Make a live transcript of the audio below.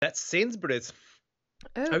That's Sainsbury's.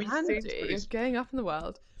 Oh, How is Andy, you're Sainsbury's? going up in the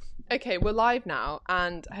world. Okay, we're live now,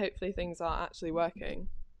 and hopefully things are actually working.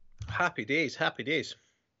 Happy days, happy days.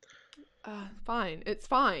 Fine. It's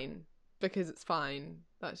fine because it's fine.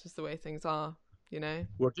 That's just the way things are, you know?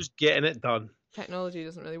 We're just getting it done. Technology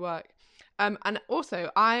doesn't really work. And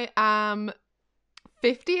also, I am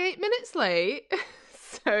 58 minutes late.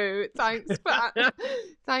 So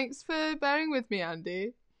thanks for bearing with me,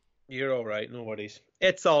 Andy. You're all right, no worries.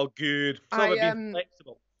 It's all good. It's all I about being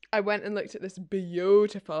flexible. I went and looked at this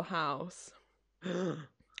beautiful house.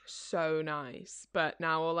 So nice. But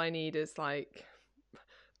now all I need is like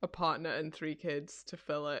a partner and 3 kids to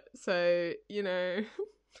fill it. So, You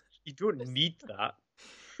don't need that.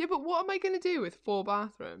 Yeah, but what am I going to do with 4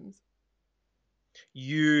 bathrooms?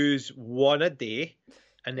 Use one a day,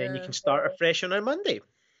 and then you Yeah. can start afresh on a Monday.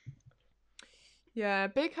 Yeah,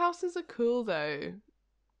 big houses are cool though.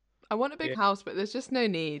 I want a big Yeah. house, but there's just no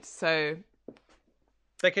need. So,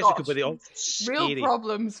 I guess it could be gosh, the ultimate real scary.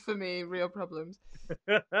 problems for me, real problems.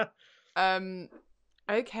 Um,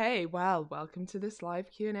 okay, well, welcome to this live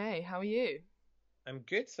Q&A. How are you? I'm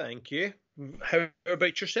good, thank you. How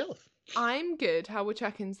about yourself? I'm good. How were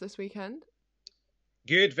check-ins this weekend?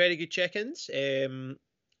 Good, very good check-ins.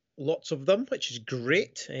 Lots of them, which is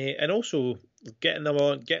great, and also getting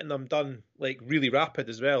them done like really rapid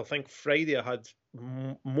as well. I think Friday I had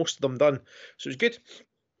most of them done, so it was good.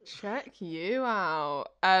 Check you out.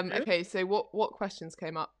 Yeah. Okay, so what questions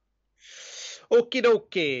came up? Okay,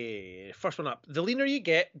 okay. First one up: the leaner you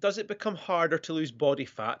get, does it become harder to lose body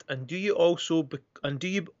fat, and do you also do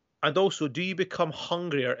you become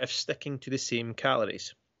hungrier if sticking to the same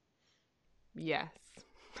calories? Yes.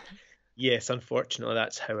 Yes, unfortunately,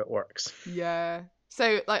 that's how it works. Yeah.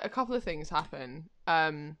 So like a couple of things happen.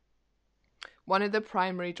 One of the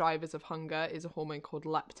primary drivers of hunger is a hormone called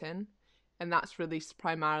leptin, and that's released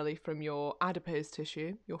primarily from your adipose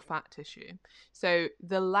tissue, your fat tissue. So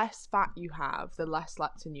the less fat you have, the less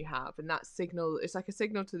leptin you have, and that signal, it's like a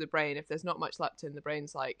signal to the brain. If there's not much leptin, the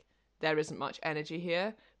brain's like, there isn't much energy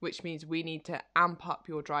here, which means we need to amp up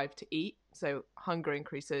your drive to eat. So hunger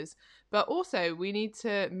increases, but also we need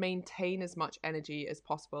to maintain as much energy as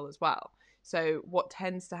possible as well. So what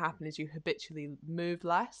tends to happen is you habitually move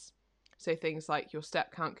less. So things like your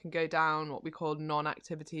step count can go down, what we call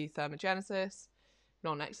non-activity thermogenesis,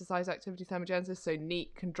 non-exercise activity thermogenesis. So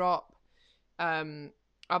NEAT can drop.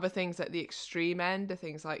 Other things at the extreme end are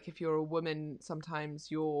things like if you're a woman, sometimes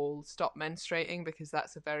you'll stop menstruating because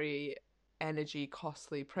that's a very energy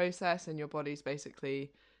costly process, and your body's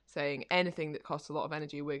basically saying anything that costs a lot of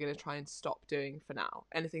energy, we're going to try and stop doing for now.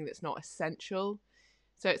 Anything that's not essential.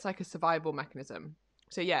 So it's like a survival mechanism.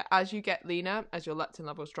 So yeah, as you get leaner, as your leptin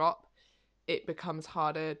levels drop, it becomes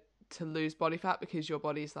harder to lose body fat because your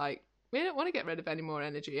body's like, we don't want to get rid of any more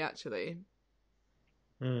energy actually.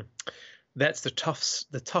 Mm. That's that's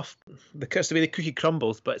the way the cookie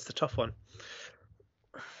crumbles, but it's the tough one.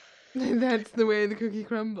 That's the way the cookie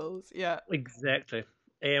crumbles. Yeah. Exactly.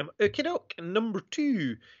 Okay, doke. Number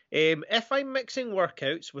two. If I'm mixing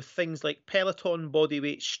workouts with things like Peloton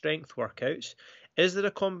bodyweight strength workouts, is there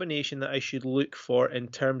a combination that I should look for in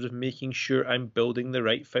terms of making sure I'm building the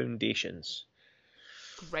right foundations?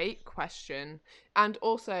 Great question. And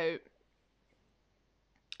also,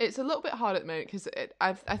 it's a little bit hard at the moment because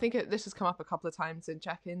I think this has come up a couple of times in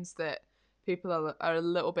check-ins that people are a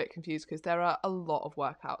little bit confused because there are a lot of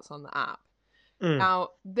workouts on the app. Mm. Now,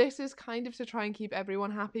 this is kind of to try and keep everyone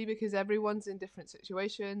happy because everyone's in different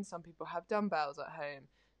situations. Some people have dumbbells at home.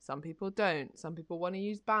 Some people don't. Some people want to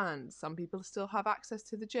use bands. Some people still have access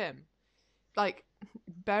to the gym. Like,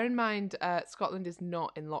 bear in mind, Scotland is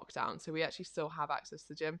not in lockdown, so we actually still have access to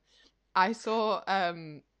the gym. I saw,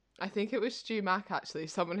 I think it was Stu Mack actually.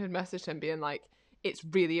 Someone had messaged him being like, it's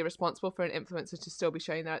really irresponsible for an influencer to still be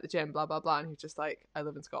showing there at the gym, blah, blah, blah. And he's just like, I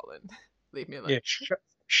live in Scotland. Leave me alone. Yeah,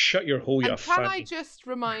 shut your hole, you And can I fanny. just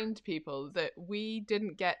remind people that we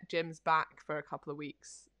didn't get gyms back for a couple of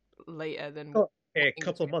weeks later than Oh, what a English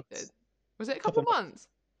couple of people months. did? Was it a Couple couple of of months. months?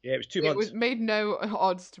 Yeah, it was 2 It months. was made no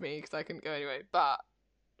odds to me because I couldn't go anyway. But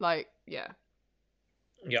like, yeah,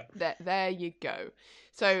 Yeah. there you go.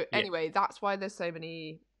 So Yeah. anyway, that's why there's so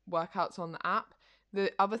many workouts on the app.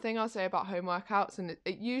 The other thing I'll say about home workouts, and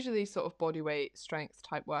it usually sort of body weight strength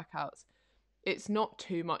type workouts, it's not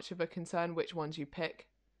too much of a concern which ones you pick.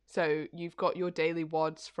 So you've got your daily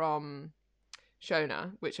WODs from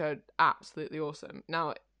Shona, which are absolutely awesome.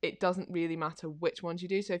 Now, it doesn't really matter which ones you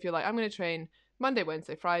do. So if you're like, I'm going to train Monday,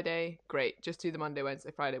 Wednesday, Friday, great. Just do the Monday,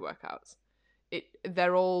 Wednesday, Friday workouts.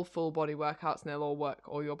 They're all full body workouts and they'll all work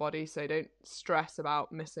all your body. So don't stress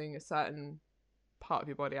about missing a certain part of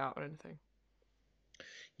your body out or anything.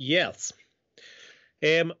 Yes.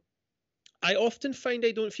 Um, I often find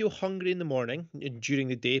I don't feel hungry in the morning and during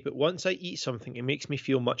the day, but once I eat something, it makes me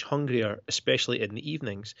feel much hungrier, especially in the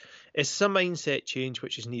evenings. Is this a mindset change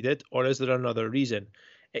which is needed, or is there another reason?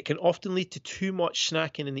 It can often lead to too much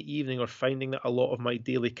snacking in the evening or finding that a lot of my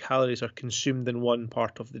daily calories are consumed in one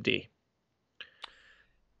part of the day.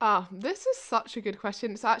 Ah, this is such a good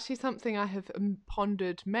question. It's actually something I have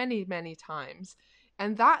pondered many, many times.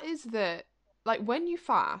 And that is that, like, when you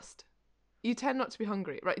fast, you tend not to be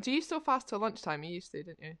hungry, right? Do you still fast till lunchtime? You used to,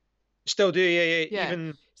 didn't you? Still do, yeah, yeah. Yeah.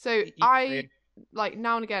 Even, So yeah, I, like,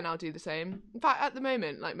 now and again, I'll do the same. In fact, at the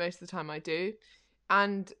moment, like, most of the time I do.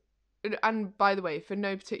 And, and by the way, for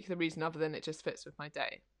no particular reason other than it just fits with my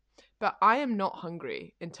day. But I am not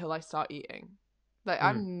hungry until I start eating. Like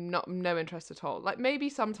mhm, I'm not no interest at all. Like maybe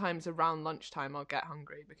sometimes around lunchtime I'll get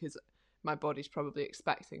hungry because my body's probably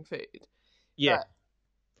expecting food. yeah, But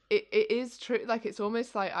it is true. Like it's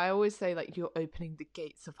almost like I always say like you're opening the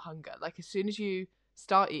gates of hunger. Like as soon as you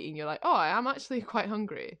start eating, you're like, oh, I am actually quite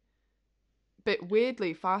hungry. But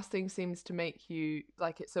weirdly, fasting seems to make you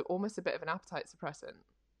like it's almost a bit of an appetite suppressant.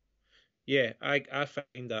 yeah. I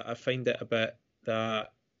find it a bit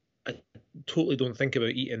that I totally don't think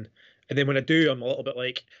about eating. And then when I do, I'm a little bit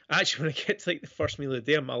like, actually, when I get to like the first meal of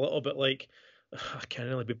the day, I'm a little bit like, "Ugh, I can't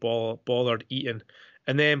really be bothered eating."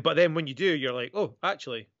 But then when you do, you're like, oh,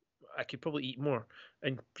 actually, I could probably eat more,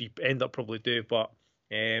 and you end up probably do. But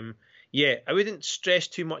um, yeah, I wouldn't stress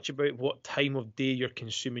too much about what time of day you're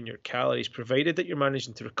consuming your calories, provided that you're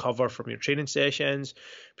managing to recover from your training sessions,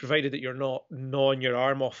 provided that you're not gnawing your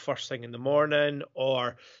arm off first thing in the morning,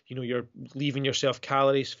 or you're leaving yourself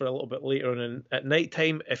calories for a little bit later on at night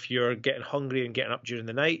time if you're getting hungry and getting up during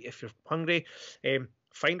the night. If you're hungry,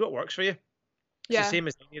 find what works for you. It's the Yeah, same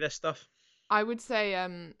as any of this stuff. I would say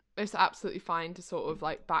it's absolutely fine to sort of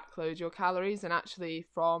like backload your calories, and actually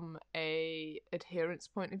from a adherence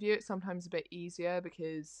point of view it's sometimes a bit easier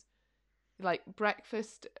because like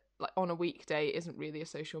breakfast like on a weekday isn't really a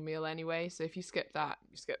social meal anyway, so if you skip that,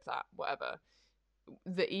 you skip that, whatever.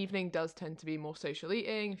 The evening does tend to be more social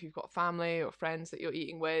eating. If you've got family or friends that you're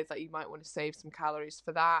eating with, like you might want to save some calories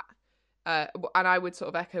for that. And I would sort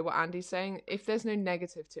of echo what Andy's saying. If there's no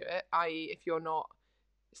negative to it, i.e., if you're not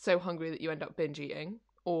so hungry that you end up binge eating,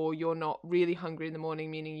 or you're not really hungry in the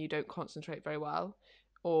morning, meaning you don't concentrate very well,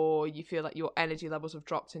 or you feel like your energy levels have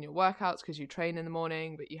dropped in your workouts because you train in the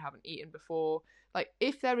morning but you haven't eaten before. Like,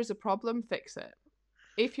 if there is a problem, fix it.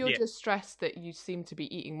 If you're Yeah, just stressed that you seem to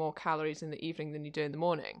be eating more calories in the evening than you do in the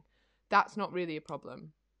morning, that's not really a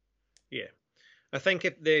problem. yeah. I think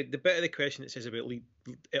if the bit of the question that says about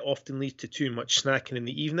it often leads to too much snacking in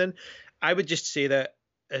the evening, I would just say that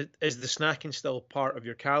is the snacking still part of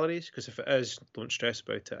your calories? Because if it is, don't stress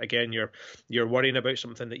about it. Again, you're worrying about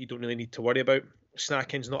something that you don't really need to worry about.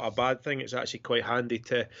 Snacking's not a bad thing. It's actually quite handy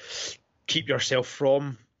to keep yourself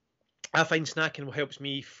from. I find snacking helps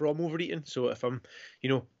me from overeating. So if I'm,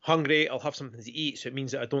 hungry, I'll have something to eat. So it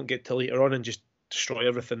means that I don't get to later on and just destroy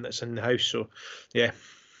everything that's in the house. So yeah,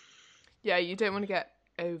 Yeah, you don't want to get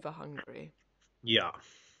over hungry. yeah.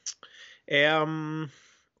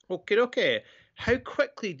 Okay, okay. How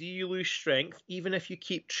quickly do you lose strength, even if you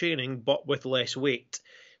keep training but with less weight?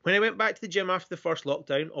 When I went back to the gym after the first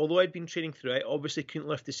lockdown, although I'd been training through it, I obviously couldn't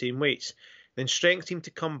lift the same weights. Then strength seemed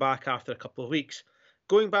to come back after a couple of weeks.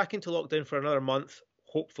 Going back into lockdown for another month,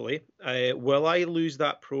 hopefully, will I lose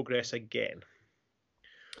that progress again?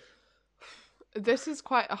 This is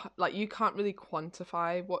quite like you can't really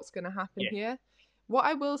quantify what's going to happen Yeah, here. What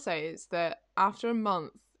I will say is that after a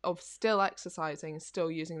month of still exercising, still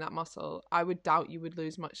using that muscle, I would doubt you would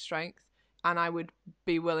lose much strength, and I would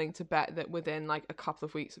be willing to bet that within like a couple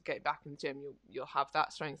of weeks of getting back in the gym, you'll have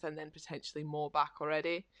that strength and then potentially more back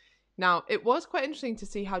already. Now, it was quite interesting to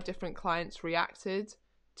see how different clients reacted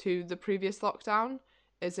to the previous lockdown,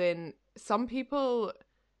 as in some people,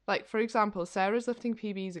 like for example, Sarah's lifting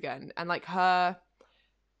PBs again, and like her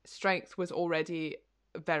strength was already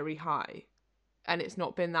very high, and it's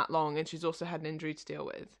not been that long, and she's also had an injury to deal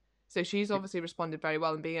with. So she's obviously responded very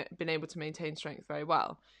well and been able to maintain strength very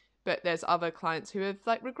well. But there's other clients who have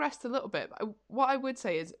like regressed a little bit. What I would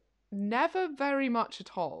say is never very much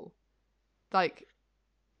at all. Like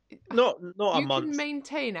not a you can month.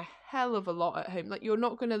 maintain a hell of a lot at home. Like you're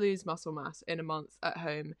not going to lose muscle mass in a month at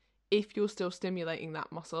home if you're still stimulating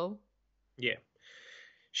that muscle. Yeah.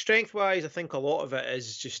 Strength wise, I think a lot of it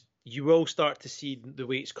is just you will start to see the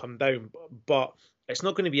weights come down, but it's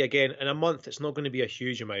not going to be again in a month. It's not going to be a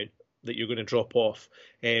huge amount that you're going to drop off.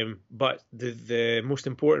 But the most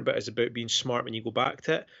important bit is about being smart when you go back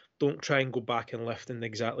to it. don't try and go back and lifting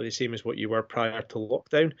exactly the same as what you were prior to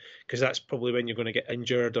lockdown, because that's probably when you're going to get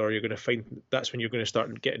injured, or you're going to find that's when you're going to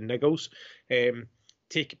start getting niggles.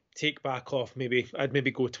 Take back off, I'd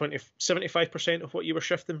maybe go 75% of what you were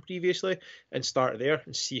shifting previously, and start there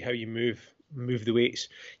and see how you move the weights.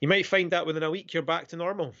 You might find that within a week you're back to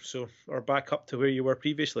normal, or back up to where you were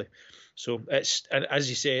previously. So and as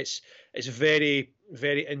you say, it's very,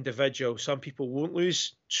 very individual. Some people won't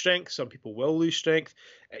lose strength, some people will lose strength.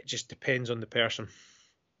 It just depends on the person.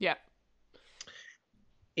 Yeah.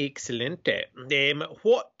 Excellent.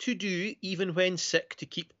 What to do even when sick to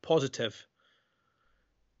keep positive?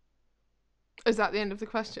 Is that the end of the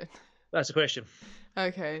question? That's the question.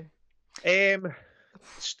 Okay. I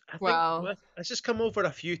Well, think this has come over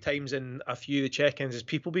a few times in a few of the check-ins, is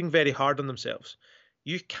people being very hard on themselves.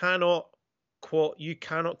 You cannot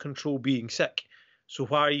control being sick, so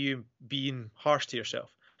why are you being harsh to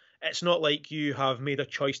yourself? It's not like you have made a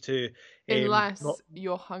choice to unless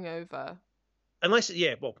you're hungover.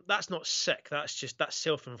 Well, that's not sick. That's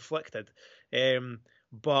self-inflicted.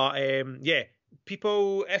 Yeah,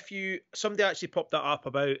 people. Somebody actually popped that up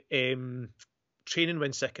about training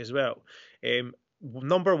when sick as well.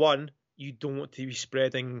 Number one, you don't want to be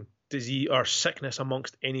spreading disease or sickness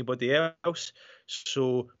amongst anybody else.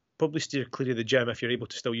 So probably steer clear of the gym if you're able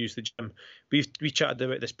to still use the gym. We chatted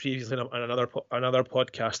about this previously on another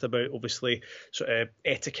podcast about obviously sort of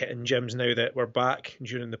etiquette in gyms now that we're back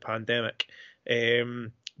during the pandemic.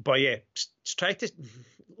 But yeah, try to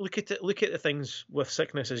look at the things with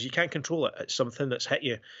sickness as you can't control it. It's something that's hit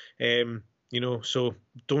you, so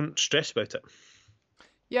don't stress about it.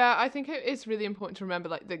 Yeah, I think it is really important to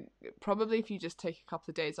remember, probably if you just take a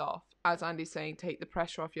couple of days off, as Andy's saying, take the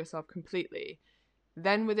pressure off yourself completely,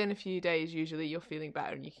 then within a few days, usually you're feeling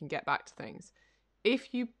better and you can get back to things.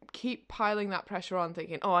 If you keep piling that pressure on,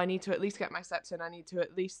 thinking, oh, I need to at least get my steps in, I need to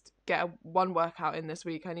at least get one workout in this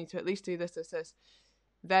week, I need to at least do this,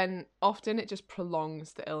 then often it just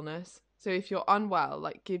prolongs the illness. So if you're unwell,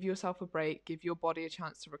 give yourself a break, give your body a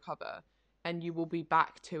chance to recover, and you will be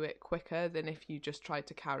back to it quicker than if you just tried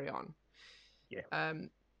to carry on. Yeah.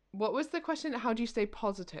 What was the question? How do you stay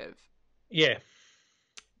positive? Yeah.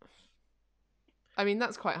 I mean,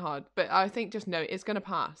 that's quite hard, but I think just know it's going to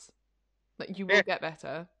pass. You will get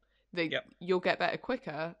better. You'll get better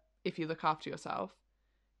quicker if you look after yourself.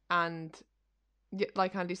 And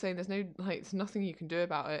like Andy's saying, there's nothing you can do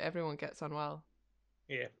about it. Everyone gets unwell.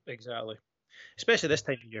 Yeah, exactly. Especially this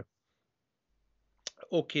time of year.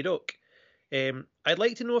 Okie doke. I'd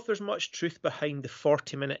like to know if there's much truth behind the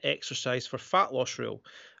 40-minute exercise for fat loss rule.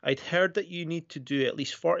 I'd heard that you need to do at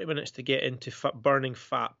least 40 minutes to get into burning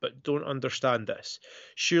fat, but don't understand this.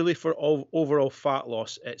 Surely for overall fat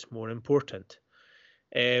loss, it's more important.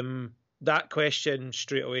 That question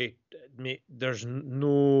straight away, mate, there's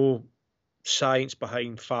no science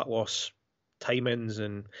behind fat loss timings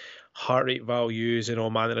and heart rate values and all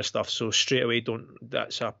manner of stuff. So straight away,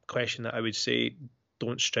 that's a question that I would say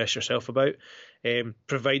don't stress yourself about.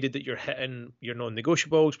 Provided that you're hitting your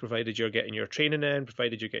non-negotiables, provided you're getting your training in,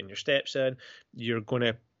 provided you're getting your steps in, you're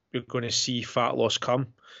gonna see fat loss come.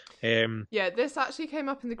 Yeah, this actually came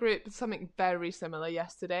up in the group, something very similar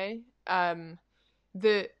yesterday.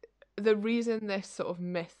 The reason this sort of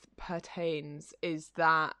myth pertains is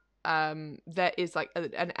that there is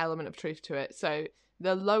an element of truth to it. So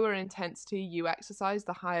the lower intensity you exercise,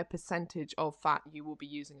 the higher percentage of fat you will be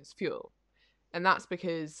using as fuel. And that's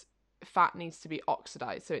because fat needs to be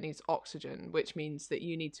oxidized, so it needs oxygen, which means that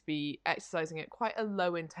you need to be exercising at quite a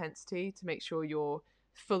low intensity to make sure you're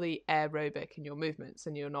fully aerobic in your movements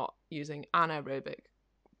and you're not using anaerobic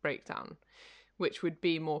breakdown, which would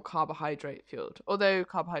be more carbohydrate fueled, although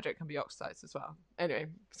carbohydrate can be oxidized as well. Anyway,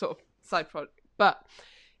 sort of side product. But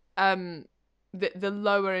the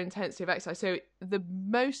lower intensity of exercise, so the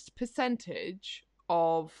most percentage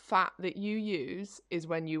of fat that you use is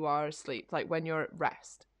when you are asleep, when you're at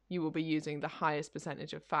rest. You will be using the highest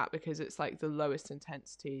percentage of fat because it's the lowest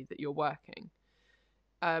intensity that you're working.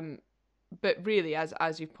 But really,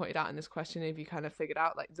 as you've pointed out in this question, if you kind of figured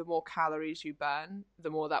out the more calories you burn, the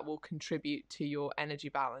more that will contribute to your energy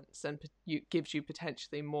balance and gives you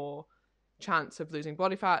potentially more chance of losing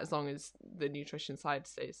body fat as long as the nutrition side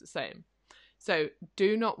stays the same. So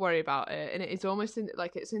do not worry about it. And it's almost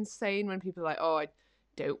it's insane when people are like, oh, I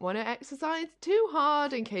don't want to exercise too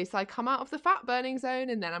hard in case I come out of the fat burning zone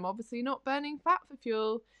and then I'm obviously not burning fat for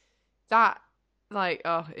fuel. That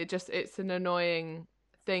it's an annoying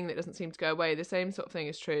thing that doesn't seem to go away. The same sort of thing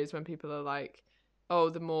is true as when people are like, oh,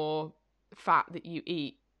 the more fat that you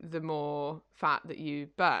eat, the more fat that you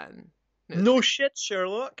burn. No shit,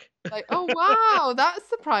 Sherlock. Like, oh wow, that's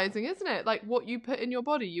surprising, isn't it? Like what you put in your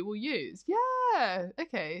body you will use. Yeah.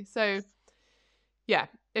 Okay. So yeah,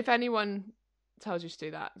 if anyone tells you to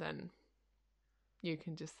do that, then you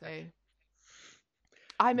can just say,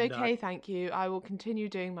 I'm No, okay, thank you. I will continue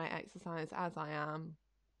doing my exercise as I am.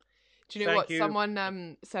 Do you know thank what? you.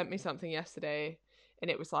 Someone sent me something yesterday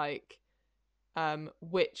and it was like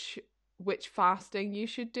which fasting you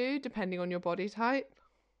should do depending on your body type.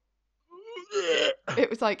 It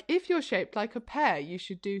was like, if you're shaped like a pear, you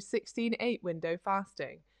should do 16-8 window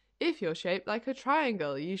fasting. If you're shaped like a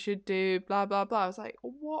triangle, you should do blah, blah, blah. I was like,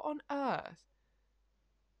 what on earth?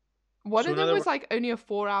 One So of in them other was words, like only a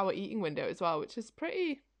 4-hour eating window as well, which is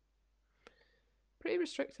pretty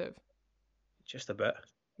restrictive. just a bit.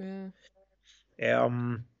 Yeah.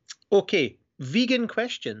 Okay, vegan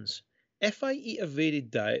questions. If I eat a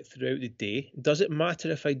varied diet throughout the day, does it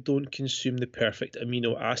matter if I don't consume the perfect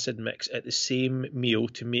amino acid mix at the same meal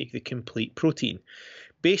to make the complete protein?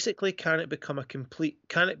 Basically, can it become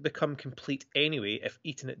complete anyway if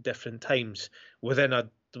eaten at different times within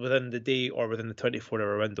the day or within the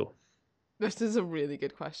 24-hour window? This is a really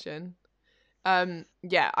good question.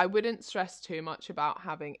 Yeah, I wouldn't stress too much about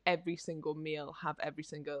having every single meal have every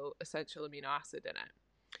single essential amino acid in it.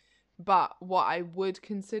 But what I would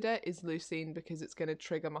consider is leucine, because it's going to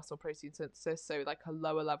trigger muscle protein synthesis. So like a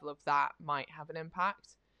lower level of that might have an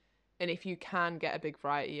impact. And if you can get a big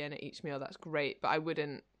variety in at each meal, that's great. But I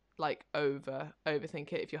wouldn't like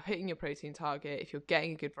overthink it. If you're hitting your protein target, if you're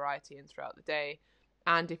getting a good variety in throughout the day,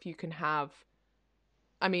 and if you can have,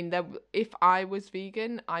 I mean, if I was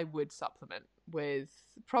vegan, I would supplement with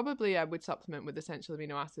essential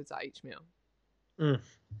amino acids at each meal. Mm.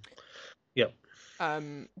 Yep.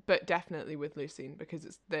 But definitely with leucine, because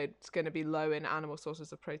it's going to be low in animal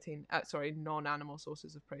sources of protein. Non-animal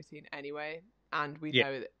sources of protein anyway, and we Yeah.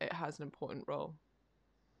 know that it has an important role.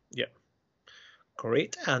 Yeah.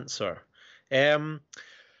 Great answer.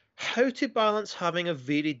 How to balance having a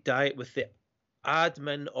varied diet with the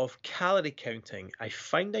admin of calorie counting. I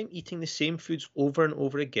find I'm eating the same foods over and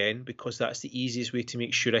over again because that's the easiest way to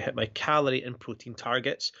make sure I hit my calorie and protein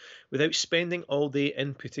targets without spending all day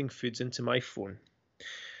inputting foods into my phone.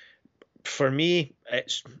 For me,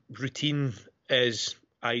 it's routine is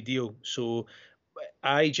ideal. So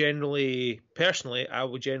I would generally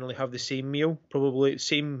have the same meal, probably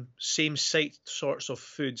same site sorts of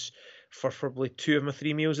foods for probably 2 of my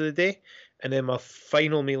 3 meals of the day, and then my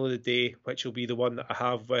final meal of the day, which will be the one that I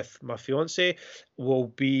have with my fiance, will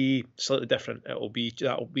be slightly different. That'll be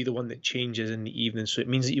the one that changes in the evening. So it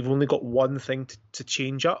means that you've only got one thing to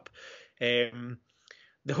change up.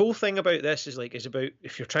 The whole thing about this is about,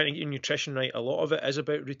 if you're trying to get your nutrition right, a lot of it is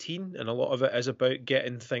about routine and a lot of it is about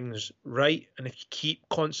getting things right. And if you keep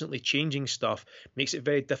constantly changing stuff, it makes it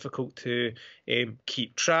very difficult to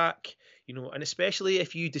keep track. And especially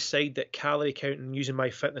if you decide that calorie counting using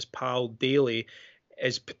MyFitnessPal daily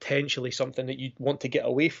is potentially something that you want to get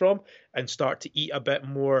away from and start to eat a bit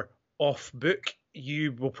more off book,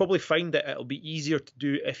 you will probably find that it'll be easier to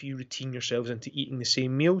do if you routine yourselves into eating the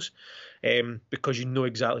same meals, because you know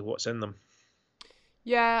exactly what's in them.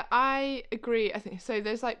 Yeah, I agree. I think so.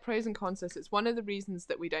 There's like pros and cons to this. It's one of the reasons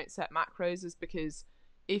that we don't set macros, is because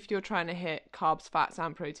if you're trying to hit carbs, fats,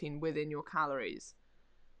 and protein within your calories,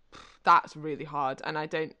 that's really hard. And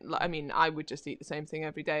I would just eat the same thing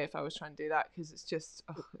every day if I was trying to do that, because it's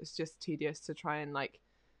just tedious to try and like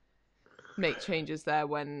make changes there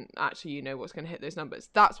when actually you know what's going to hit those numbers.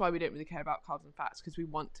 That's why we don't really care about carbs and fats, because we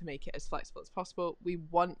want to make it as flexible as possible. We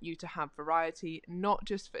want you to have variety, not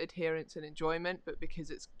just for adherence and enjoyment, but because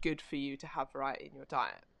it's good for you to have variety in your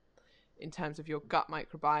diet in terms of your gut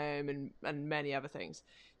microbiome and many other things.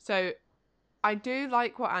 So I do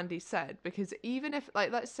like what Andy said, because even if,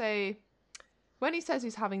 like, let's say when he says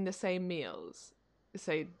he's having the same meals,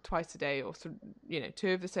 say twice a day, or 2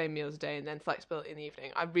 of the same meals a day, and then flexibility in the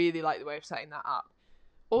evening, I really like the way of setting that up.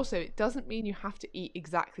 Also, it doesn't mean you have to eat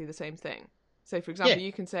exactly the same thing. So for example, Yeah.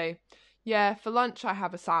 you can say, yeah, for lunch I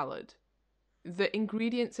have a salad. The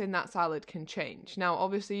ingredients in that salad can change. Now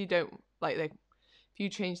obviously you don't if you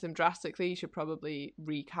change them drastically, you should probably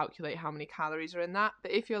recalculate how many calories are in that.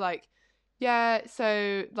 But if you're like, yeah,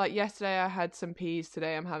 so like yesterday I had some peas,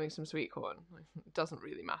 today I'm having some sweet corn, it doesn't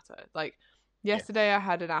really matter. Like, yesterday I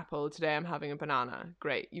had an apple, today I'm having a banana.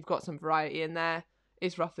 Great, you've got some variety in there.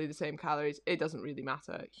 It's roughly the same calories. It doesn't really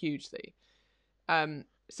matter hugely.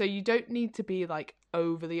 So you don't need to be like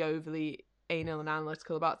overly anal and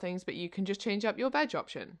analytical about things, but you can just change up your veg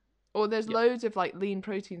option. Or there's loads of like lean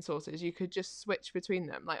protein sources. You could just switch between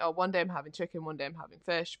them. Like, oh, one day I'm having chicken, one day I'm having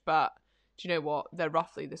fish, but do you know what? They're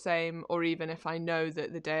roughly the same. Or even if I know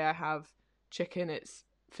that the day I have chicken, it's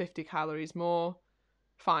 50 calories more.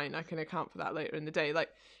 Fine, I can account for that later in the day. Like,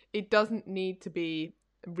 it doesn't need to be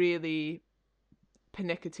really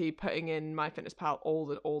pernickety putting in MyFitnessPal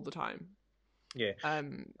all the time. Yeah.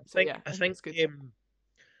 So yeah, I I think think it's good.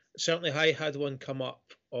 certainly I had one come up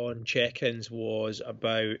on check-ins was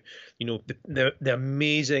about, you know, the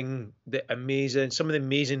amazing some of the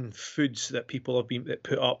amazing foods that people have been that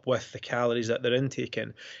put up with the calories that they're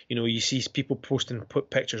intaking. You know, you see people posting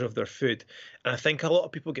pictures of their food, and I think a lot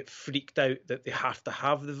of people get freaked out that they have to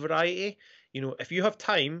have the variety. You know, if you have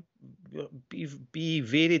time, be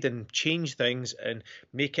varied and change things and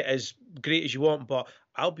make it as great as you want. But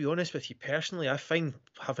I'll be honest with you personally, I find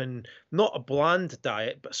having not a bland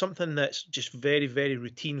diet, but something that's just very, very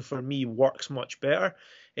routine for me works much better.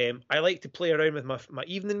 I like to play around with my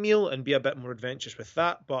evening meal and be a bit more adventurous with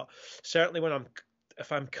that. But certainly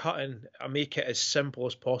if I'm cutting, I make it as simple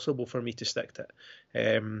as possible for me to stick to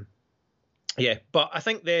it. Yeah, but I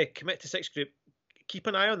think the Commit to Six group, keep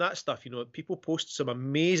an eye on that stuff. You know, people post some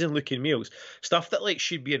amazing looking meals, stuff that like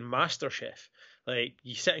should be in MasterChef. Like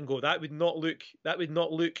you sit and go, that would not look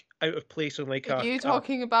out of place on like Are you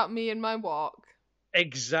talking about me and my walk?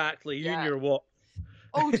 Exactly, you and Yeah. your what?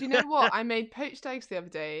 Oh, do you know what? I made poached eggs the other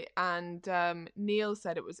day, and Neil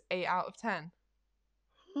said it was 8 out of 10.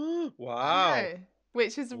 I Wow. know,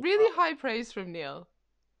 which is Wow. really high praise from Neil.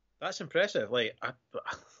 That's impressive. Like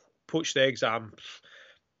poached eggs, I'll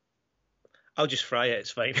just fry it.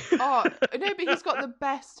 It's fine. Oh no, but he's got the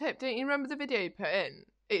best tip. Don't you remember the video he put in?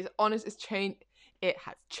 It's honest. It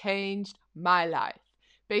has changed my life.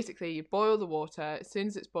 Basically, you boil the water. As soon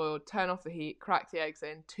as it's boiled, turn off the heat, crack the eggs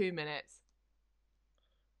in 2 minutes.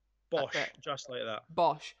 Bosh, just like that.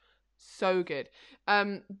 Bosh. So good.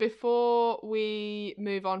 Before we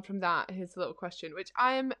move on from that, here's a little question, which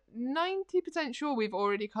I am 90% sure we've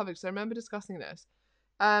already covered, because I remember discussing this.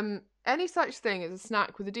 Any such thing as a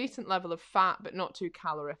snack with a decent level of fat but not too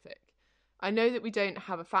calorific? I know that we don't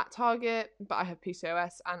have a fat target, but I have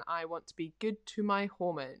PCOS and I want to be good to my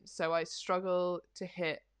hormones, so I struggle to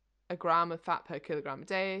hit a gram of fat per kilogram a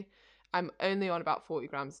day. I'm only on about 40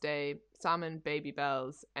 grams a day. Salmon, baby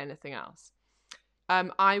bells, anything else.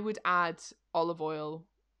 I would add olive oil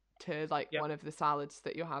to one of the salads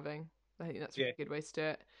that you're having. I think that's a really good way to do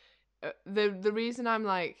it. The reason I'm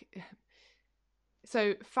like,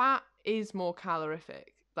 so fat is more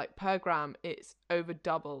calorific. Like per gram, it's over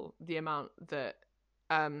double the amount that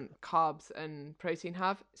carbs and protein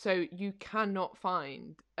have. So you cannot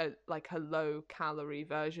find a low calorie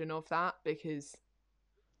version of that, because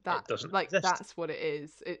that doesn't exist. That's what it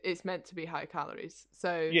is. It's meant to be high calories.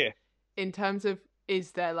 So yeah, in terms of,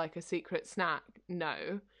 is there like a secret snack?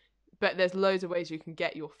 No, but there's loads of ways you can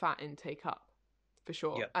get your fat intake up, for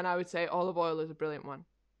sure. Yeah. And I would say olive oil is a brilliant one.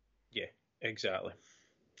 Yeah, exactly.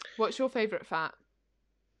 What's your favourite fat?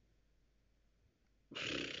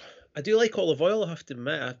 I do like olive oil, I have to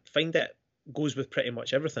admit. I find it goes with pretty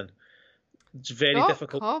much everything. It's very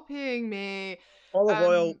difficult. Copying me. Olive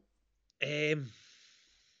oil, I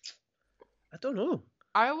don't know.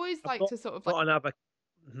 I always like to sort of not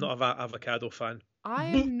an avocado fan.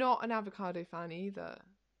 I'm not an avocado fan either.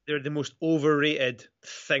 They're the most overrated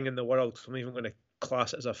thing in the world, so I'm not even going to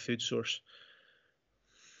class it as a food source.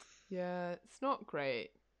 Yeah, it's not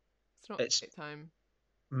great. It's not a great time.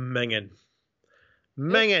 Minging.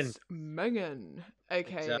 It's minging.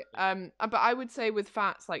 Okay. Exactly. But I would say with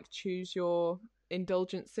fats, like, choose your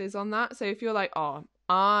indulgences on that. So if you're like, oh,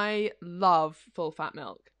 I love full fat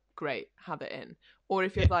milk, great, have it in. Or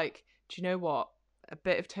if you're like, do you know what? A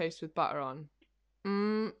bit of toast with butter on.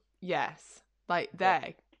 Yes. Like,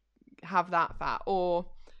 there. Have that fat. Or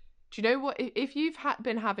do you know what? If you've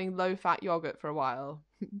been having low fat yogurt for a while,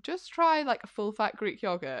 just try like a full fat Greek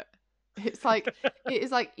yogurt. It's like it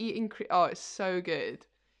is like eating. It's so good.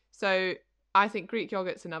 So I think Greek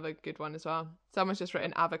yogurt's another good one as well. Someone's just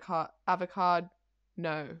written avocado.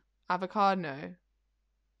 No.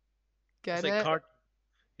 Get it?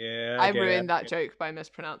 Yeah. I ruined that joke by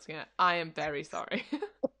mispronouncing it. I am very sorry.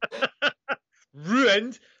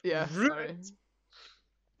 Ruined. Yeah. Ruined. Sorry.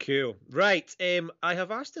 Cool. Right. I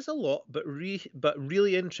have asked this a lot, but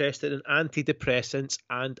really interested in antidepressants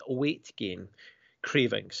and weight gain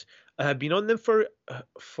cravings. I have been on them for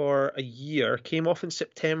a year. Came off in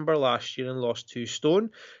September last year and lost 2 stone.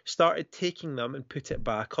 Started taking them and put it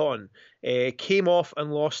back on. Came off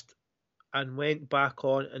and lost and went back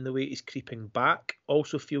on, and the weight is creeping back.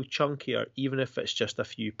 Also feel chunkier, even if it's just a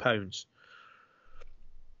few pounds.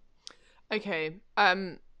 Okay.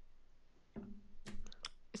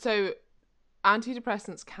 So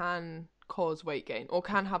antidepressants can cause weight gain, or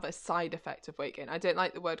can have a side effect of weight gain. I don't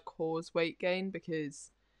like the word cause weight gain, because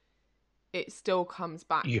it still comes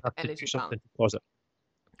back You have to do energy something balance. to cause it.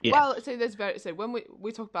 Yeah. Well, so when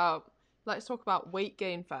we talk about, let's talk about weight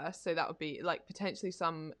gain first. So that would be like potentially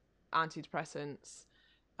some antidepressants.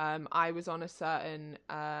 I was on a certain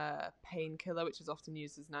painkiller, which is often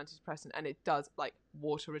used as an antidepressant, and it does like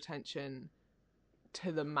water retention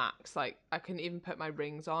to the max. Like I couldn't even put my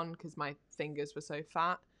rings on because my fingers were so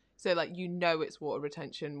fat. So like it's water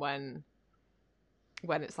retention when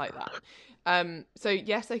it's like that. So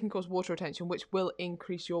yes, they can cause water retention, which will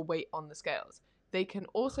increase your weight on the scales. They can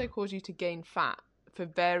also cause you to gain fat for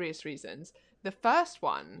various reasons. The first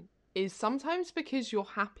one is sometimes because you're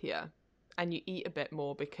happier and you eat a bit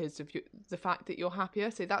more because of the fact that you're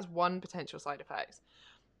happier. So that's one potential side effect.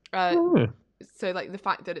 So like the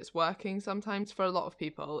fact that it's working sometimes for a lot of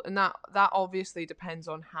people, and that obviously depends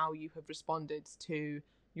on how you have responded to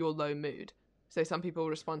your low mood. So some people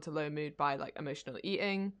respond to low mood by like emotional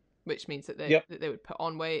eating, which means that Yep. they would put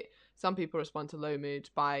on weight. Some people respond to low mood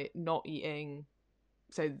by not eating.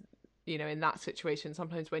 So, in that situation,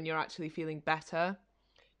 sometimes when you're actually feeling better,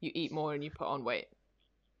 you eat more and you put on weight.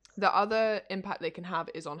 The other impact they can have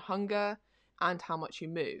is on hunger and how much you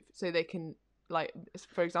move. So they can, like,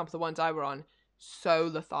 for example, the ones I were on, so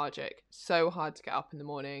lethargic, so hard to get up in the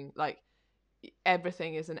morning. Like,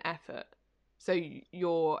 everything is an effort. So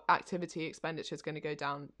your activity expenditure is going to go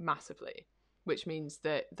down massively, which means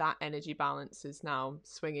that energy balance is now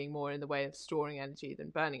swinging more in the way of storing energy than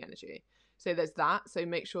burning energy. So there's that. So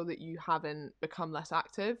make sure that you haven't become less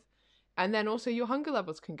active. And then also your hunger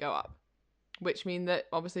levels can go up, which mean that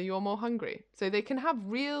obviously you're more hungry. So they can have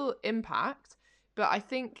real impact, but I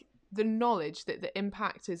think the knowledge that the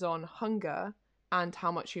impact is on hunger and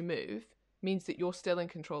how much you move means that you're still in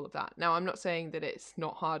control of that. Now, I'm not saying that it's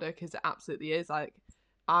not harder, because it absolutely is. Like,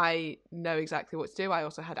 I know exactly what to do. I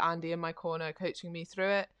also had Andy in my corner coaching me through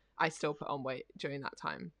it. I still put on weight during that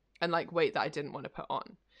time, and like weight that I didn't want to put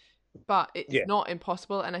on. But it's not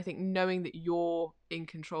impossible, and I think knowing that you're in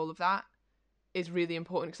control of that is really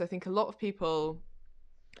important, because I think a lot of people,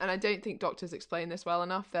 and I don't think doctors explain this well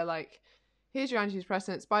enough, they're like, here's your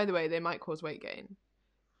antidepressants, by the way, they might cause weight gain.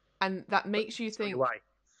 And that makes you think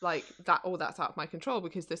like that, oh, that's out of my control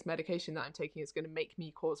because this medication that I'm taking is going to make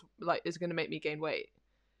me gain weight.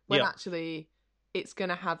 When actually it's going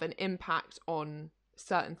to have an impact on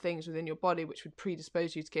certain things within your body which would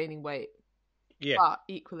predispose you to gaining weight. Yeah. But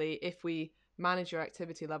equally, if we manage your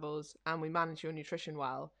activity levels and we manage your nutrition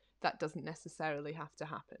well, that doesn't necessarily have to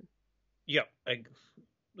happen. Yeah,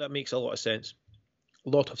 that makes a lot of sense. A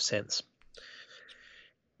lot of sense.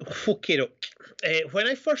 Okay, when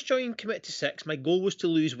I first joined Commit to Six, my goal was to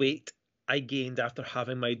lose weight I gained after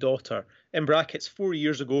having my daughter. In brackets, 4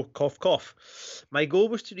 years ago, cough, cough. My goal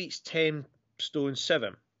was to reach 10 stone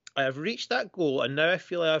 7. I have reached that goal and now I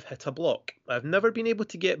feel I have hit a block. I've never been able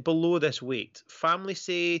to get below this weight. Family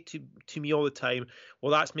say to me all the time,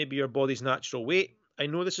 well, that's maybe your body's natural weight. I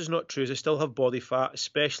know this is not true as I still have body fat,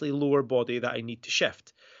 especially lower body, that I need to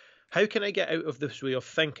shift. How can I get out of this way of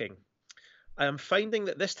thinking? I am finding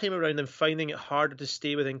that this time around I'm finding it harder to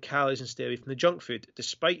stay within calories and stay away from the junk food.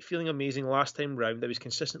 Despite feeling amazing last time round, I was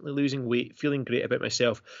consistently losing weight, feeling great about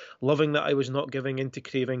myself, loving that I was not giving in to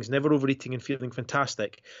cravings, never overeating and feeling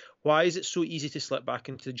fantastic. Why is it so easy to slip back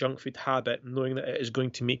into the junk food habit, knowing that it is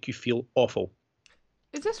going to make you feel awful?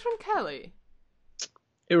 Is this from Kelly?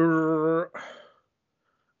 I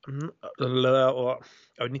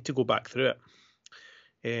would need to go back through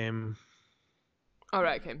it. All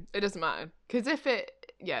right, okay. It doesn't matter. Because okay.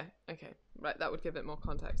 Right, that would give it more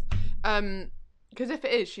context. Because if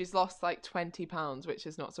it is, she's lost like 20 pounds, which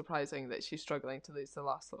is not surprising that she's struggling to lose the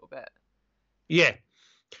last little bit. Yeah.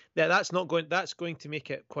 That's going to make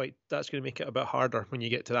it a bit harder when you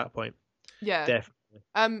get to that point. Yeah.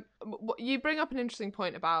 Definitely. You bring up an interesting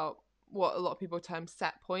point about what a lot of people term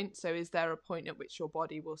set point. So is there a point at which your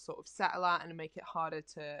body will sort of settle at and make it harder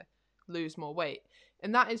to lose more weight?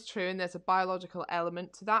 And that is true, and there's a biological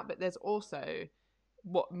element to that, but there's also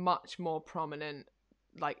what much more prominent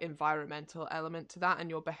like environmental element to that, and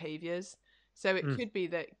your behaviors. So it could be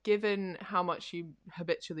that given how much you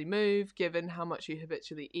habitually move, given how much you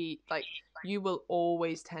habitually eat, like you will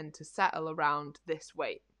always tend to settle around this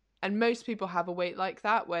weight. And most people have a weight like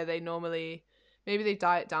that where they normally, maybe they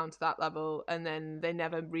diet down to that level and then they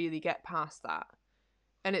never really get past that.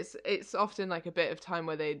 And it's often like a bit of time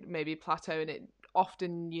where they maybe plateau, and it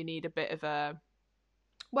often you need a bit of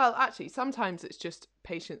actually sometimes it's just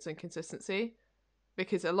patience and consistency,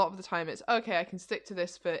 because a lot of the time it's okay, I can stick to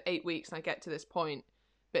this for 8 weeks and I get to this point,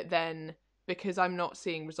 but then because I'm not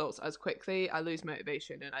seeing results as quickly, I lose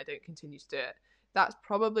motivation and I don't continue to do it. That's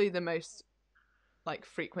probably the most like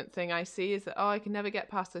frequent thing I see is that, oh, I can never get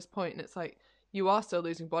past this point, and it's like, you are still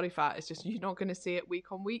losing body fat. It's just you're not going to see it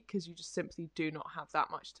week on week because you just simply do not have that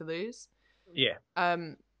much to lose. Yeah.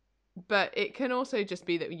 But it can also just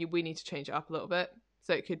be that we need to change it up a little bit.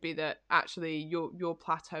 So it could be that actually you're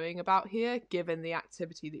plateauing about here, given the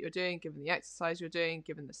activity that you're doing, given the exercise you're doing,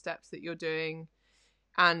 given the steps that you're doing,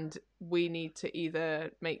 and we need to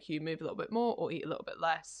either make you move a little bit more or eat a little bit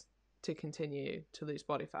less to continue to lose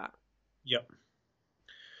body fat. Yep.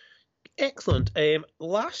 Excellent.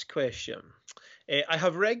 Last question. I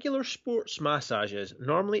have regular sports massages,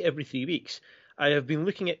 normally every 3 weeks. I have been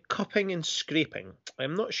looking at cupping and scraping.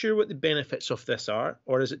 I'm not sure what the benefits of this are,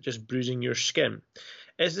 or is it just bruising your skin?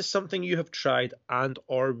 Is this something you have tried and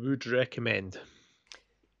or would recommend?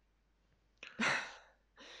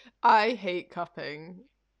 I hate cupping.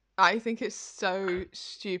 I think it's so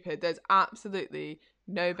stupid. There's absolutely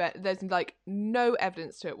there's like no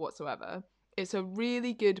evidence to it whatsoever. It's a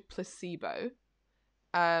really good placebo.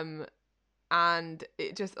 And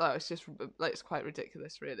it just, it's just like, it's quite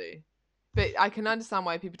ridiculous, really. But I can understand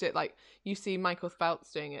why people do it. Like, you see Michael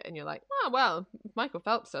Phelps doing it and you're like, oh, well, if Michael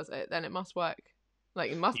Phelps does it, then it must work.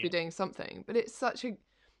 Like, it must be doing something. But it's such a,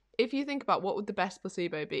 if you think about what would the best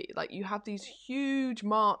placebo be, like, you have these huge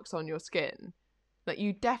marks on your skin. Like,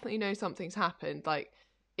 you definitely know something's happened. Like,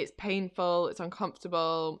 it's painful, it's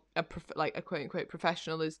uncomfortable, like a quote-unquote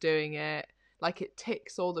professional is doing it. Like, it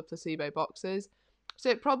ticks all the placebo boxes. So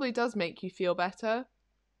it probably does make you feel better.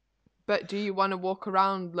 But do you want to walk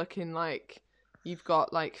around looking like you've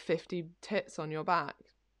got like 50 tits on your back?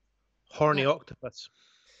 Horny octopus.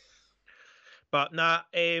 But nah,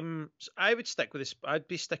 I would stick with this. I'd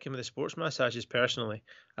be sticking with the sports massages personally.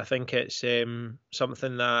 I think it's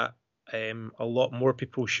something that a lot more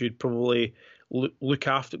people should probably look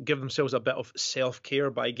after, give themselves a bit of self-care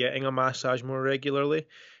by getting a massage more regularly,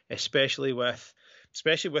 especially with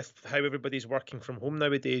how everybody's working from home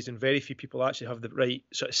nowadays, and very few people actually have the right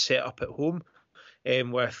sort of setup at home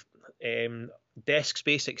with desk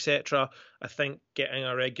space, etc. I think getting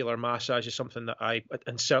a regular massage is something that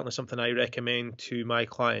and certainly something I recommend to my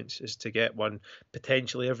clients, is to get one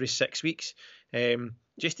potentially every 6 weeks,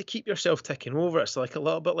 just to keep yourself ticking over. It's like a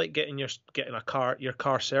little bit like getting your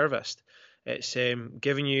car serviced. It's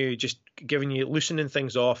giving you loosening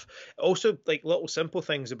things off. Also, like little simple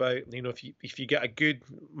things about, if you get a good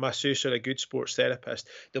masseuse or a good sports therapist,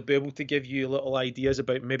 they'll be able to give you little ideas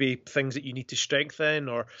about maybe things that you need to strengthen,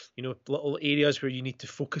 or little areas where you need to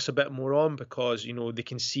focus a bit more on, because they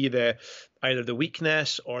can see either the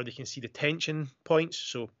weakness or they can see the tension points.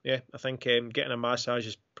 So yeah, I think getting a massage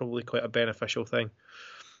is probably quite a beneficial thing.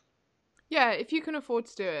 Yeah, if you can afford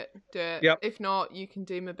to do it, do it. Yep. If not, you can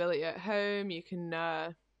do mobility at home. You can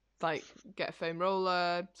like get a foam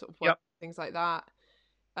roller, sort of work, things like that.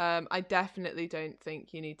 I definitely don't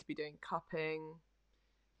think you need to be doing cupping.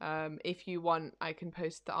 If you want, I can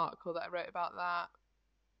post the article that I wrote about that,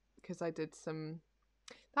 because I did some.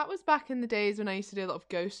 That was back in the days when I used to do a lot of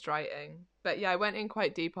ghostwriting. But yeah, I went in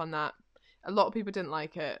quite deep on that. A lot of people didn't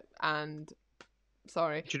like it, and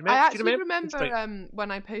sorry. I actually remember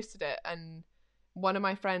when I posted it, and one of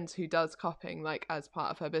my friends who does cupping, like as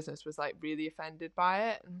part of her business, was like really offended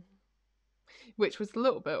by it, which was a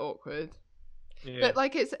little bit awkward. Yeah. But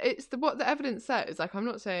like it's what the evidence says. Like, I'm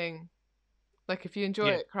not saying, like, if you enjoy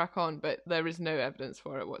it, crack on, but there is no evidence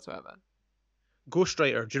for it whatsoever.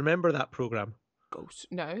 Ghostwriter, do you remember that program?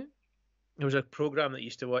 No. It was a program that I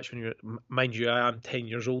used to watch when mind you, I am 10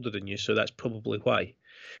 years older than you, so that's probably why.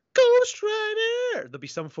 Ghostwriter! There'll be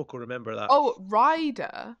some folk who remember that. Oh,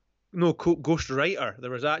 Rider? No, Ghostwriter.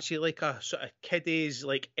 There was actually like a sort of kiddies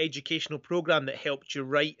like educational program that helped you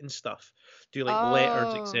write and stuff, do like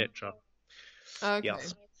letters, etc. Okay.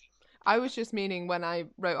 Yes. I was just meaning when I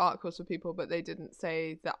wrote articles for people, but they didn't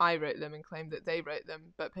say that I wrote them and claimed that they wrote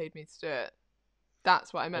them, but paid me to do it.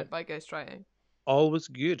 That's what I meant by ghostwriting. Always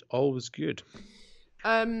good. Always good.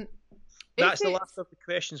 That's the last of the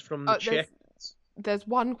questions from the chat. There's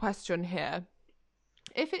one question here.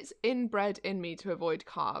 If it's inbred in me to avoid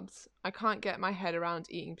carbs, I can't get my head around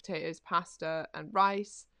eating potatoes, pasta, and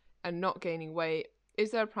rice and not gaining weight.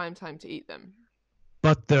 Is there a prime time to eat them?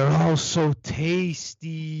 But they're all so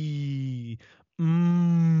tasty.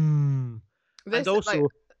 And also,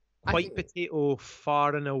 white potato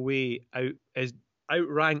far and away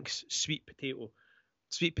outranks sweet potato.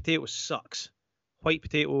 Sweet potato sucks. White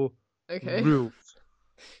potato rules.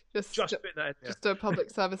 Just putting that in there. Just a public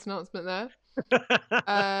service announcement there.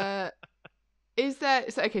 Is there?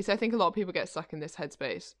 So I think a lot of people get stuck in this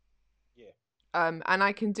headspace. Yeah. And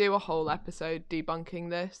I can do a whole episode debunking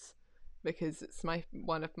this, because it's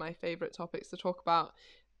one of my favorite topics to talk about.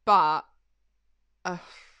 But Uh,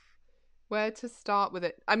 where to start with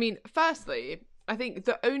it? I mean, firstly, I think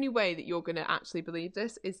the only way that you're going to actually believe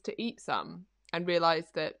this is to eat some and realize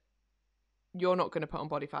that you're not going to put on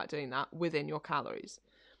body fat doing that within your calories.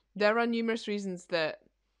 There are numerous reasons that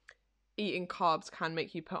eating carbs can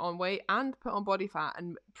make you put on weight and put on body fat,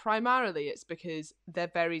 and primarily it's because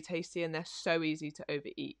they're very tasty and they're so easy to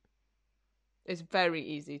overeat. It's very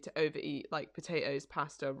easy to overeat like potatoes,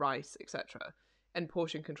 pasta, rice, etc. And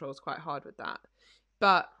portion control is quite hard with that.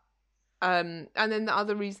 But and then the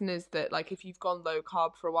other reason is that like if you've gone low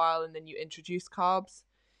carb for a while and then you introduce carbs,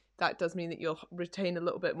 that does mean that you'll retain a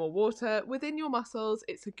little bit more water within your muscles.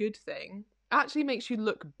 It's a good thing. It actually makes you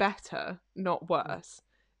look better, not worse.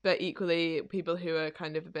 But equally, people who are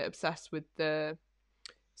kind of a bit obsessed with the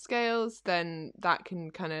scales, then that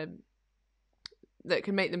can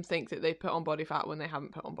make them think that they've put on body fat when they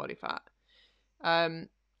haven't put on body fat.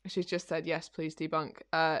 She's just said, yes, please debunk.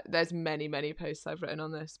 There's many, many posts I've written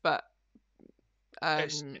on this, but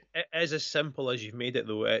It is as simple as you've made it,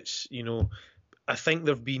 though. It's, I think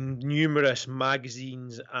there have been numerous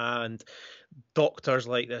magazines and doctors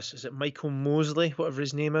like this. Is it Michael Mosley, whatever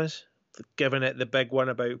his name is, giving it the big one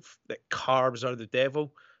about that carbs are the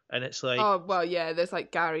devil? And it's like, oh well, yeah. There's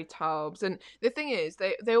like Gary Taubes, and the thing is,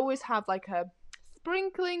 they always have like a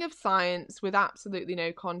sprinkling of science with absolutely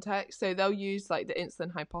no context. So they'll use like the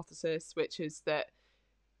insulin hypothesis, which is that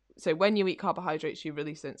so when you eat carbohydrates, you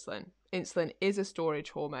release insulin. Insulin is a storage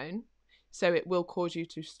hormone, so it will cause you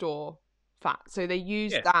to store fat. So they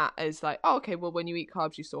use that as like, oh, okay, well, when you eat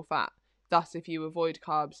carbs, you store fat. Thus, if you avoid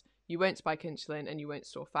carbs, you won't spike insulin and you won't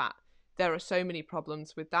store fat. There are so many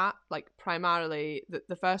problems with that. Like primarily,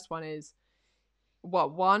 the first one is,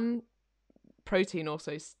 one, protein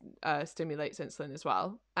also stimulates insulin as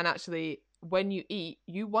well. And actually, when you eat,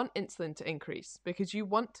 you want insulin to increase because you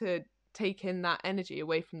want to take in that energy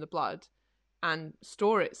away from the blood and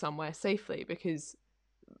store it somewhere safely, because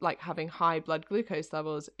like having high blood glucose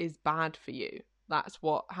levels is bad for you. That's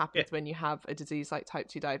what happens when you have a disease like type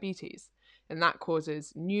 2 diabetes, and that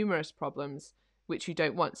causes numerous problems which you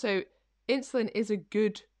don't want. So insulin is a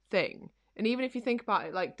good thing. And even if you think about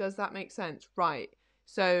it, like, does that make sense? Right.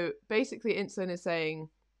 So basically insulin is saying,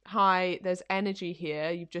 hi, there's energy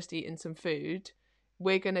here, you've just eaten some food,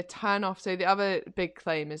 we're going to turn off. So the other big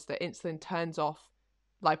claim is that insulin turns off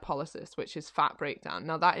lipolysis, which is fat breakdown.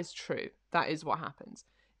 Now that is true. That is what happens.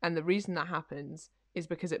 And the reason that happens is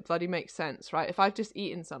because it bloody makes sense, right? If I've just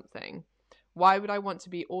eaten something, why would I want to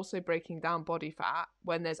be also breaking down body fat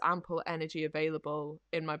when there's ample energy available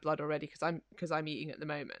in my blood already because I'm eating at the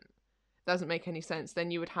moment? Doesn't make any sense. Then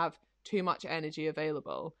you would have too much energy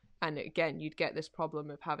available, and again, you'd get this problem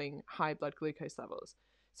of having high blood glucose levels.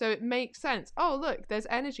 So it makes sense. Oh, look, there's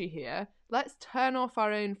energy here. Let's turn off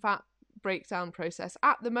our own fat breakdown process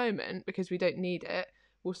at the moment because we don't need it.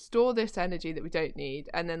 We'll store this energy that we don't need,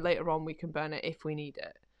 and then later on we can burn it if we need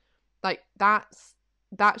it. Like that's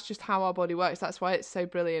just how our body works. That's why it's so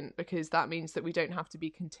brilliant, because that means that we don't have to be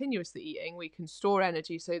continuously eating. We can store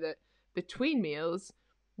energy so that between meals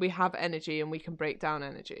we have energy and we can break down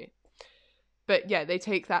energy. But yeah, they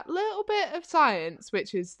take that little bit of science,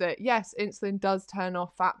 which is that yes, insulin does turn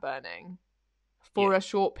off fat burning for a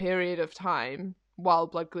short period of time while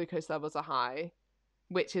blood glucose levels are high,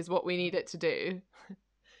 which is what we need it to do.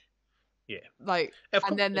 Yeah. Like,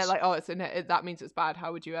 and then they're like, oh, that means it's bad.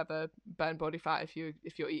 How would you ever burn body fat if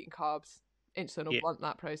you're eating carbs? Insulin will blunt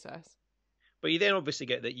that process. But you then obviously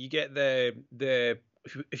get that you get the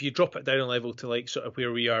if you drop it down a level to like sort of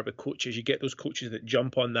where we are with coaches, you get those coaches that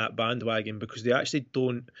jump on that bandwagon because they actually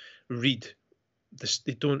don't read this.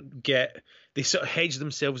 They sort of hedge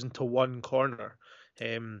themselves into one corner.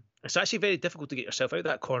 It's actually very difficult to get yourself out of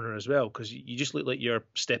that corner as well, because you just look like you're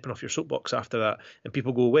stepping off your soapbox after that, and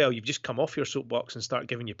people go, well, you've just come off your soapbox and start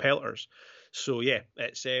giving you pelters. So yeah,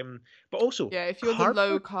 it's but also if you're the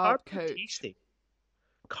low carb coach,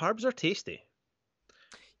 carbs are tasty.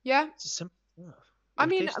 Yeah, it's simple. I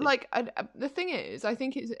mean, tasty. Like the thing is, I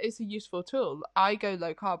think it's a useful tool. I go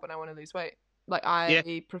low carb when I want to lose weight. Like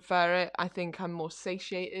I prefer it. I think I'm more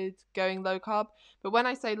satiated going low carb. But when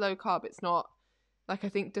I say low carb, it's not like, I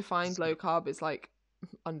think defined low carb is like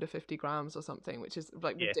under 50 grams or something, which is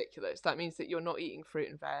like ridiculous. That means that you're not eating fruit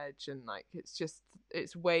and veg, and like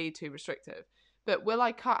it's way too restrictive. But will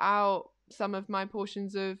I cut out some of my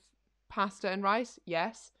portions of pasta and rice?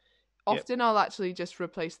 Yes. Often I'll actually just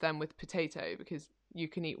replace them with potato, because you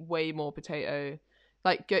can eat way more potato.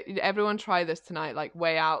 Like, everyone try this tonight. Like,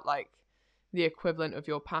 weigh out like the equivalent of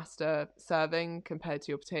your pasta serving compared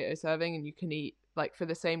to your potato serving, and you can eat like for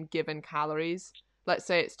the same given calories. Let's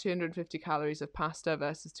say it's 250 calories of pasta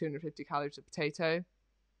versus 250 calories of potato.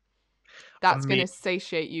 That's going to Amazing.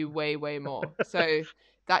 satiate you way, way more. So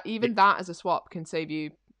that even that as a swap can save you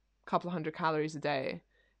a couple of 100 calories a day,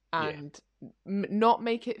 Yeah. and not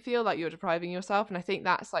make it feel like you're depriving yourself. And I think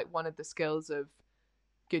that's like one of the skills of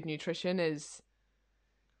good nutrition is,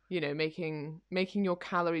 making your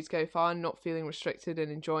calories go far, not feeling restricted,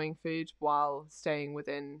 and enjoying food while staying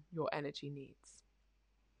within your energy needs.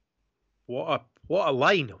 What a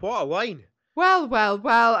line. What a line. Well, well,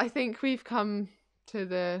 well, I think we've come to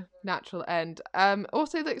the natural end.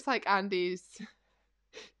 Also looks like Andy's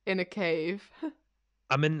in a cave.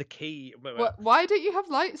 I'm in the cave. What? Why don't you have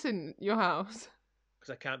lights in your house?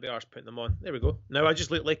 Because I can't be arsed putting them on. There we go. Now I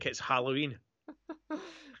just look like it's Halloween.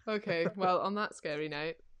 Okay, well, on that scary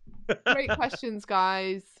note, great questions,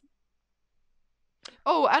 guys.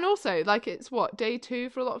 Oh, and also, like, it's what, day 2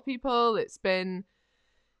 for a lot of people. It's been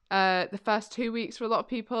the first 2 weeks for a lot of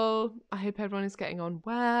people. I hope everyone is getting on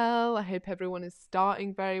well. I hope everyone is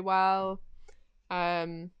starting very well.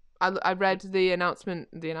 I read the announcement.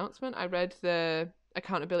 I read the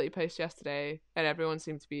accountability post yesterday, and everyone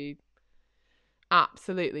seemed to be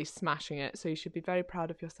absolutely smashing it. So you should be very proud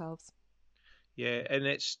of yourselves. Yeah, and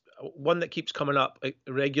it's one that keeps coming up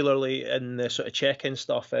regularly in the sort of check-in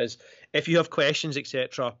stuff is if you have questions,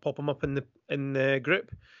 etc., pop them up in the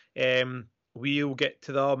group. We'll get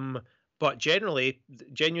to them, but genuinely,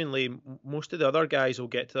 most of the other guys will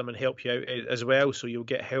get to them and help you out as well. So you'll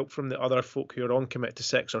get help from the other folk who are on Commit to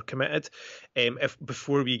Six or committed, if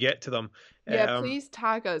before we get to them. Yeah, please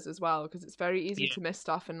tag us as well, because it's very easy Yeah. to miss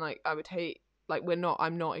stuff, and like I would hate, like,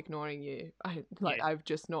 I'm not ignoring you. Yeah. I've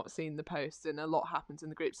just not seen the post, and a lot happens in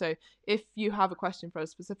the group. So if you have a question for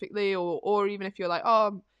us specifically, or even if you're like,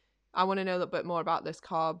 oh, I want to know a little bit more about this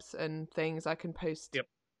carbs and things, I can post Yep.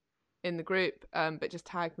 in the group. But just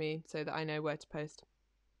tag me so that I know where to post.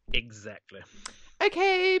 Exactly.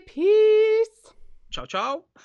 Okay, peace. Ciao, ciao.